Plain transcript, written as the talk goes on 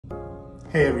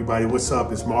Hey everybody, what's up?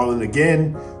 It's Marlon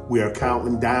again. We are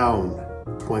counting down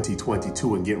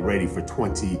 2022 and getting ready for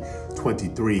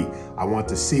 2023. I want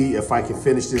to see if I can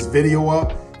finish this video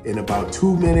up in about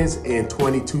 2 minutes and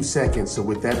 22 seconds. So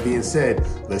with that being said,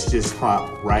 let's just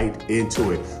hop right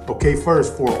into it. Okay,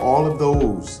 first, for all of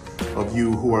those of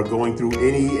you who are going through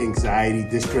any anxiety,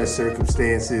 distress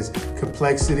circumstances,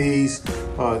 complexities,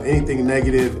 anything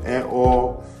negative at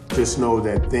all, just know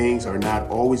that things are not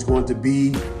always going to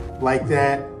be like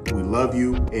that. We love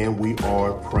you and we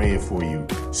are praying for you.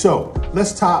 So let's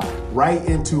start right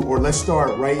into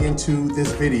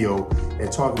this video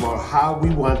and talk about how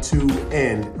we want to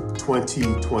end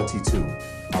 2022.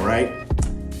 All right.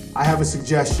 I have a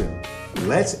suggestion.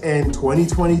 Let's end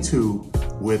 2022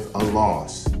 with a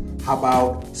loss. How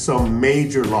about some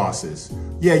major losses?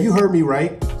 Yeah, you heard me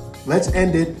right. Let's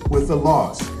end it with a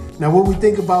loss. Now, when we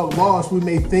think about loss, we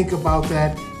may think about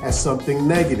that as something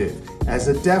negative, as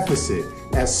a deficit,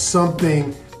 as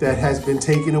something that has been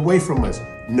taken away from us.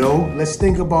 No, let's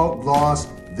think about loss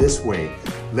this way.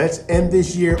 Let's end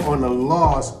this year on a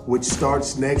loss, which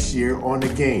starts next year on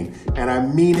a gain. And I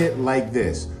mean it like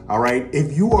this, all right?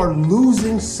 If you are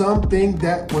losing something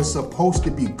that was supposed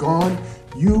to be gone,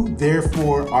 you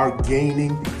therefore are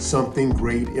gaining something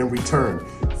great in return.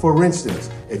 For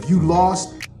instance, if you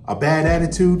lost a bad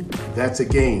attitude, that's a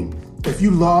gain. If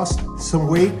you lost some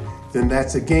weight, then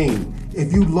that's a gain.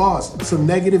 If you lost some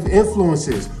negative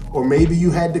influences, or maybe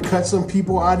you had to cut some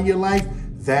people out of your life,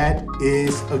 that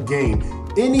is a gain.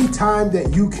 Anytime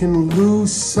that you can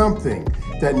lose something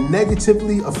that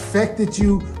negatively affected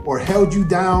you or held you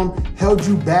down, held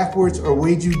you backwards or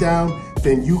weighed you down,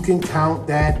 then you can count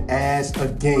that as a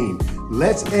gain.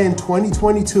 Let's end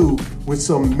 2022 with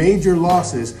some major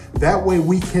losses. That way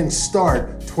we can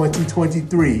start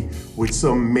 2023 with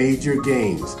some major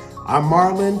gains. I'm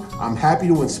Marlon. I'm happy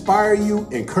to inspire you,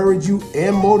 encourage you,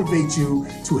 and motivate you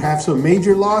to have some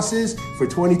major losses for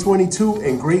 2022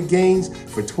 and great gains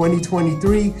for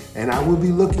 2023. And I will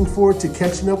be looking forward to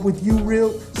catching up with you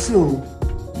real soon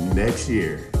next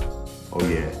year. Oh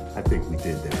yeah, I think we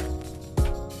did that.